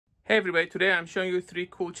Hey everybody, today I'm showing you 3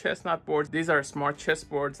 cool chessnut boards. These are smart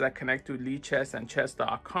chessboards that connect to Lichess and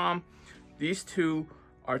chess.com. These two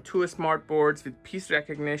are 2 smart boards with piece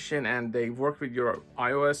recognition, and they work with your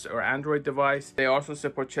iOS or Android device. They also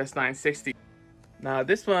support Chess 960. Now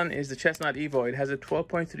this one is the Chessnut Evo. It has a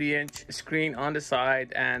 12.3-inch screen on the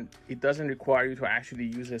side, and it doesn't require you to actually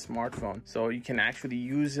use a smartphone. So you can actually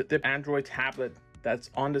use the Android tablet that's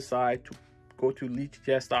on the side to go to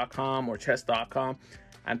lichess.com or chess.com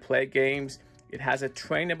and play games. It has a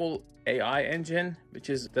trainable AI engine, which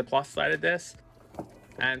is the plus side of this.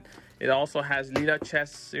 And it also has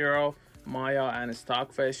Lichess, Zero, Maya, and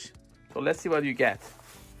Stockfish. So let's see what you get.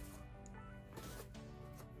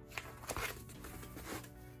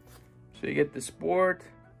 So you get this board,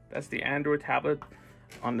 that's the Android tablet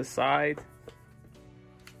on the side.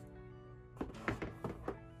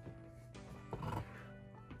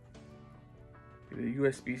 The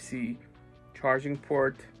USB-C charging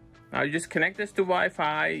port. Now you just connect this to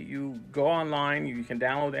Wi-Fi, you go online, you can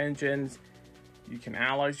download engines, you can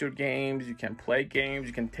analyze your games, you can play games,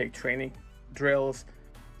 you can take training drills.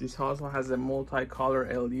 This also has a multi-color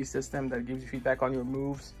LED system that gives you feedback on your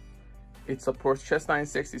moves. It supports Chess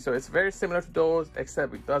 960, so it's very similar to those,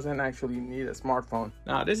 except it doesn't actually need a smartphone.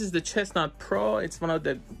 Now this is the Chessnut Pro. It's one of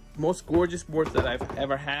the most gorgeous boards that I've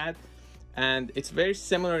ever had, and it's very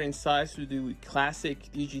similar in size to the classic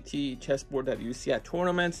EGT chessboard that you see at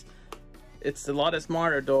tournaments. It's a lot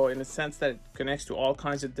smarter though, in the sense that it connects to all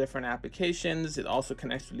kinds of different applications. It also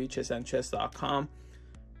connects to Lichess and chess.com.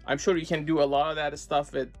 I'm sure you can do a lot of that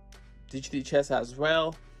stuff with Digital Chess as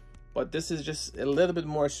well, but this is just a little bit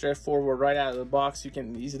more straightforward. Right out of the box, you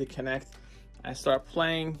can easily connect and start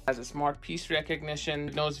playing. It has a smart piece recognition.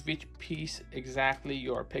 It knows which piece exactly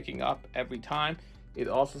you're picking up every time. It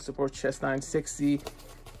also supports Chess 960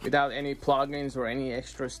 without any plugins or any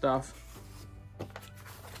extra stuff.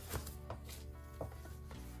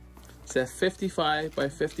 It's a 55 by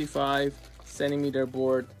 55 centimeter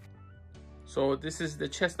board. So this is the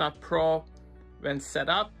Chessnut Pro when set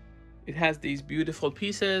up. It has these beautiful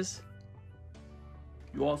pieces.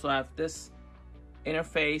 You also have this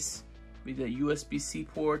interface with a USB-C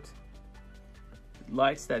port,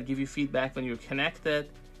 lights that give you feedback when you're connected,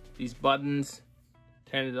 these buttons,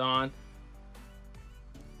 turn it on.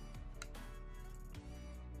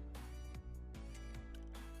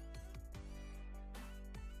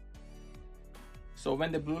 So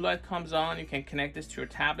when the blue light comes on, you can connect this to your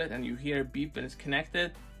tablet and you hear a beep when it's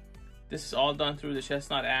connected. This is all done through the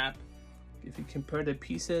Chessnut app. If you compare the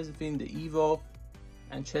pieces between the Evo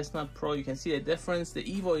and Chessnut Pro, you can see a difference. The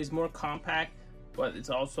Evo is more compact, but it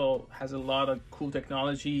also has a lot of cool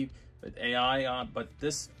technology with AI on, but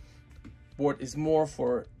this board is more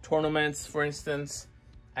for tournaments, for instance,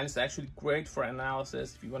 and it's actually great for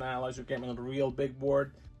analysis if you want to analyze your game on a real big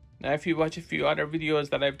board. Now if you watch a few other videos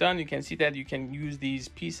that I've done, you can see that you can use these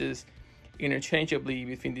pieces interchangeably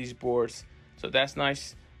between these boards, so that's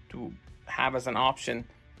nice to have as an option.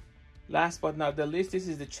 Last but not the least, this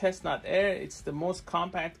is the Chessnut Air. It's the most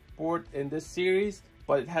compact board in this series,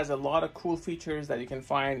 but it has a lot of cool features that you can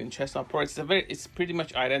find in Chessnut Pro. It's pretty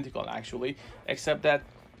much identical actually, except that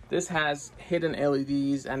this has hidden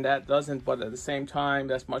LEDs and that doesn't, but at the same time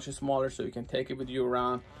that's much smaller, so you can take it with you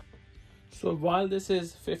around. So while this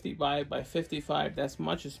is 55 by 55, that's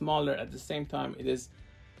much smaller, at the same time it is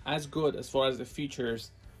as good as far as the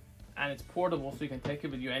features, and it's portable, so you can take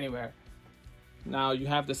it with you anywhere. Now you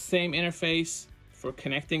have the same interface for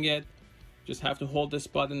connecting it. Just have to hold this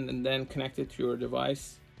button and then connect it to your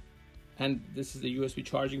device. And this is the USB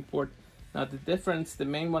charging port. Now the difference, the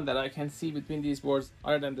main one that I can see between these boards,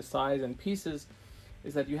 other than the size and pieces,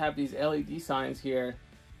 is that you have these LED signs here,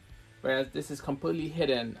 whereas this is completely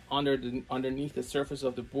hidden underneath the surface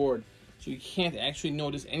of the board. So you can't actually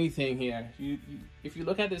notice anything here. If you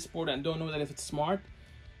look at this board and don't know that if it's smart,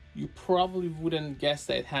 you probably wouldn't guess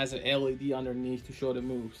that it has an LED underneath to show the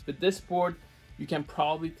moves. With this board, you can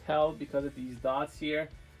probably tell because of these dots here,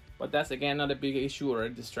 but that's again not a big issue or a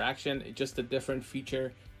distraction. It's just a different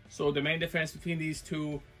feature. So the main difference between these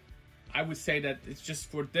two, I would say that it's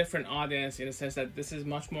just for different audience, in a sense that this is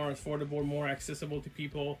much more affordable, more accessible to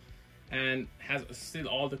people, and has still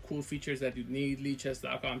all the cool features that you need,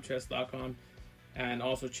 Lichess.com, chess.com, and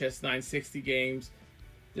also Chess 960 games.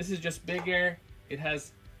 This is just bigger. It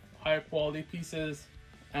has higher quality pieces,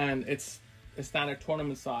 and it's a standard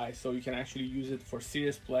tournament size, so you can actually use it for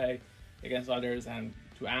serious play against others and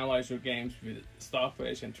to analyze your games with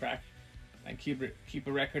Stockfish and track and keep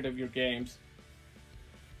a record of your games.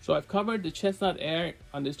 So I've covered the Chessnut Air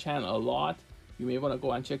on this channel a lot. You may want to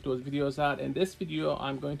go and check those videos out. In this video,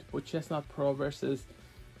 I'm going to put Chessnut Pro versus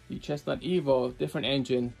the Chessnut Evo, different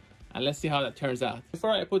engine, And let's see how that turns out.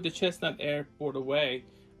 Before I put the Chessnut Air board away,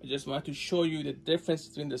 I just want to show you the difference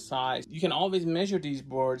between the size. You can always measure these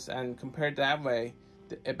boards and compare it that way.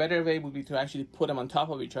 A better way would be to actually put them on top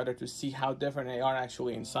of each other to see how different they are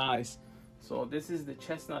actually in size. So this is the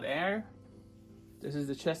Chessnut Air. This is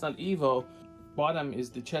the Chessnut Evo. Bottom is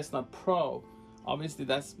the Chessnut Pro. Obviously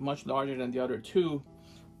that's much larger than the other two.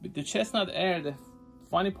 With the Chessnut Air, the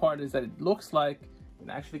funny part is that it looks like it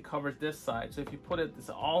actually covers this side. So if you put it, it's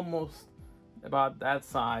almost about that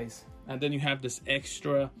size. And then you have this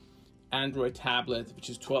extra Android tablet, which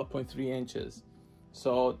is 12.3 inches.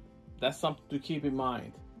 So that's something to keep in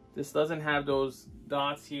mind. This doesn't have those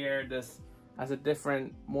dots here. This has a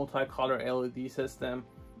different multicolor LED system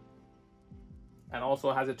and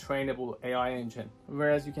also has a trainable AI engine.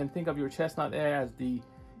 Whereas you can think of your Chessnut Air as the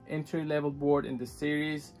entry-level board in the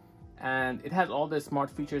series, and it has all the smart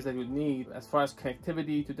features that you need as far as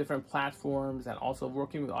connectivity to different platforms and also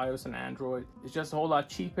working with iOS and Android. It's just a whole lot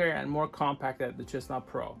cheaper and more compact than the Chessnut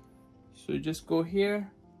Pro. So you just go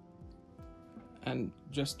here and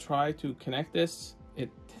just try to connect this. It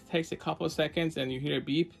takes a couple of seconds and you hear a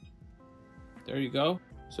beep. There you go.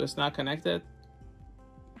 So it's not connected.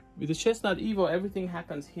 With the Chessnut Evo, everything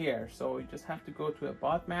happens here. So you just have to go to a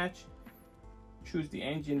bot match, choose the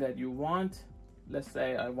engine that you want. Let's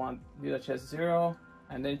say I want Lichess 0,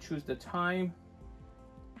 and then choose the time,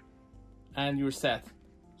 and you're set.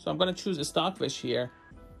 So I'm gonna choose a Stockfish here.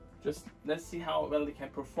 Just let's see how well it can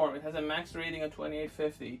perform. It has a max rating of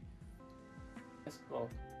 2850. Let's go.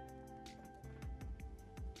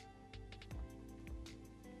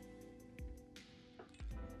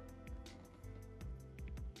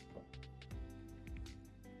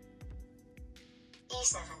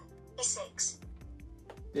 E7, E6.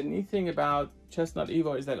 The neat thing about Chessnut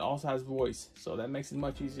Evo is that it also has voice, so that makes it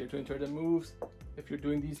much easier to enter the moves if you're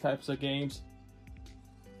doing these types of games.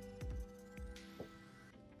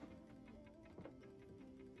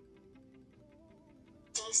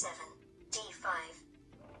 D7, D5.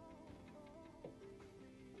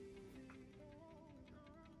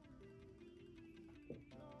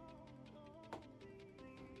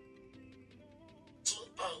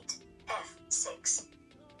 G8, F6.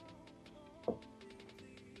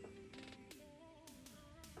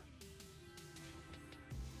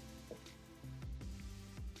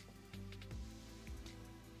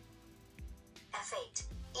 F8,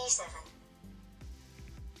 E7.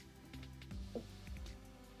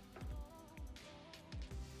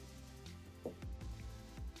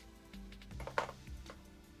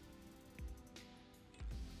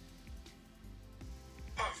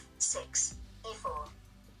 F6, E4.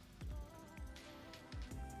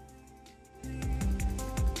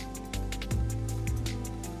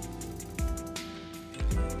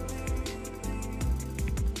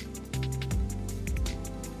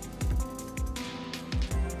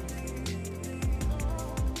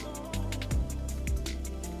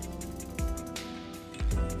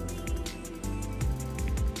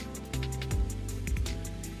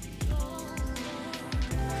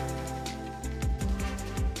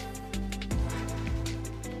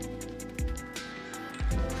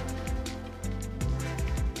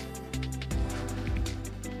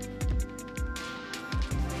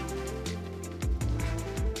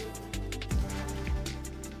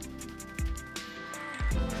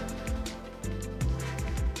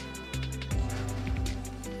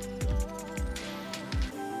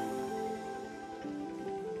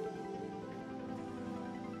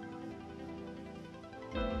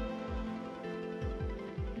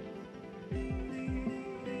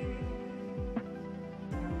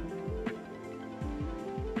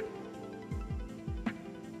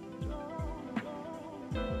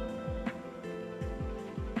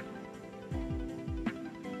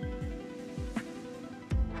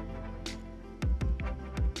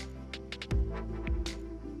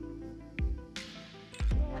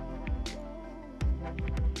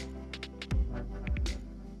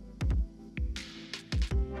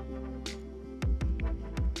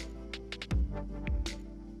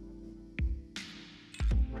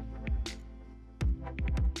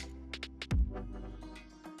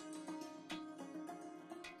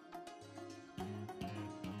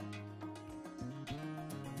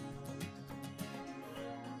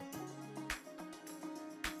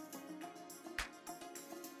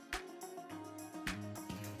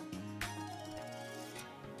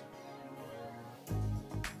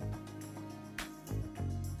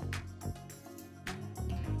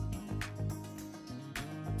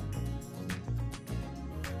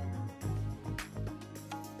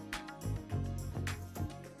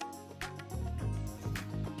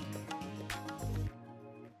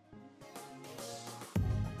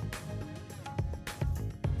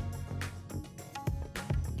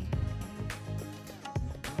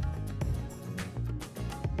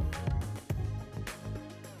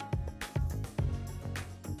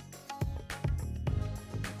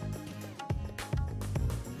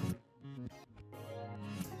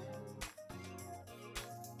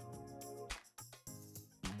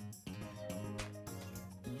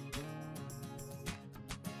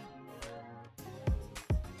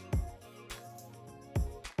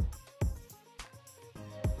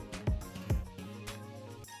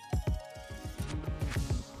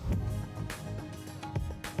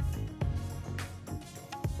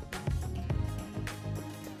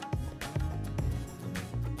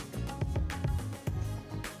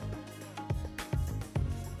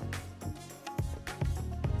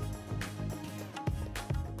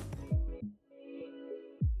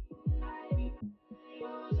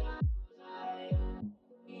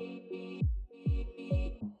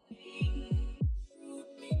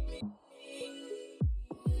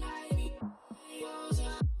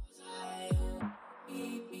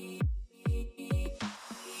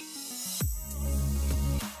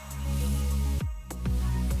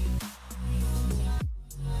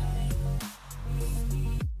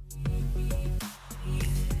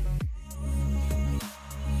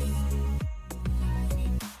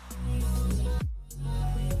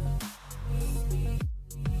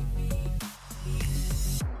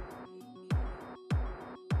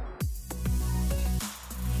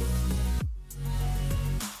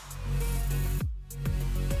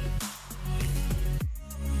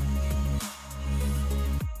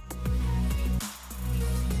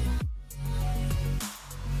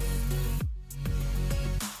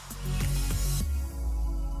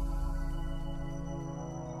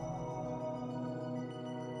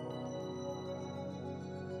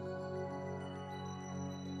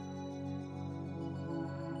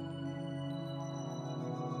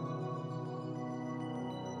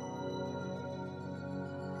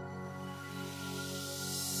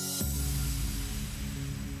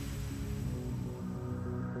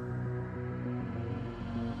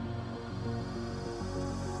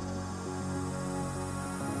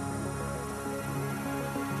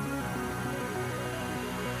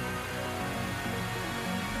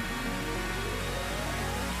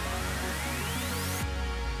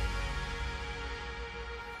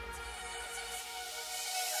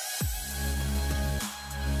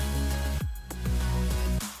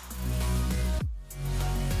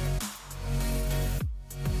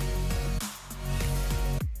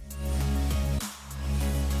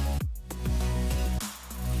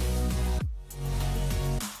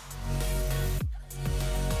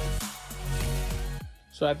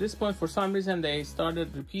 So at this point, for some reason, they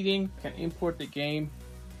started repeating. Can import the game.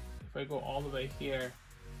 If I go all the way here,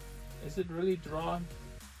 is it really drawn?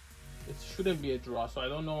 It shouldn't be a draw, so I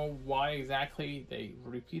don't know why exactly they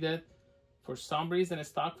repeated. For some reason,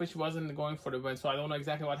 Stockfish wasn't going for the win, so I don't know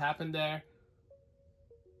exactly what happened there.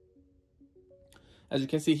 As you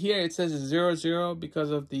can see here, it says 0-0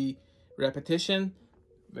 because of the repetition.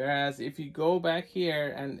 Whereas if you go back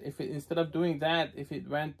here, and if it, instead of doing that, if it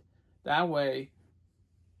went that way,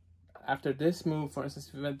 after this move, for instance,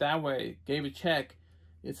 if it went that way, gave a check,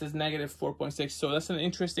 it says -4.6. So that's an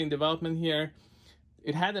interesting development here.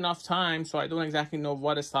 It had enough time, so I don't exactly know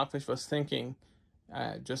what a Stockfish was thinking,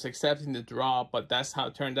 just accepting the draw, but that's how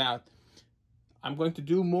it turned out. I'm going to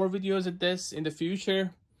do more videos of this in the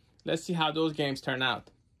future. Let's see how those games turn out.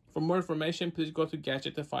 For more information, please go to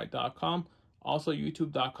gadgetify.com, also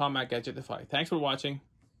youtube.com/gadgetify. Thanks for watching.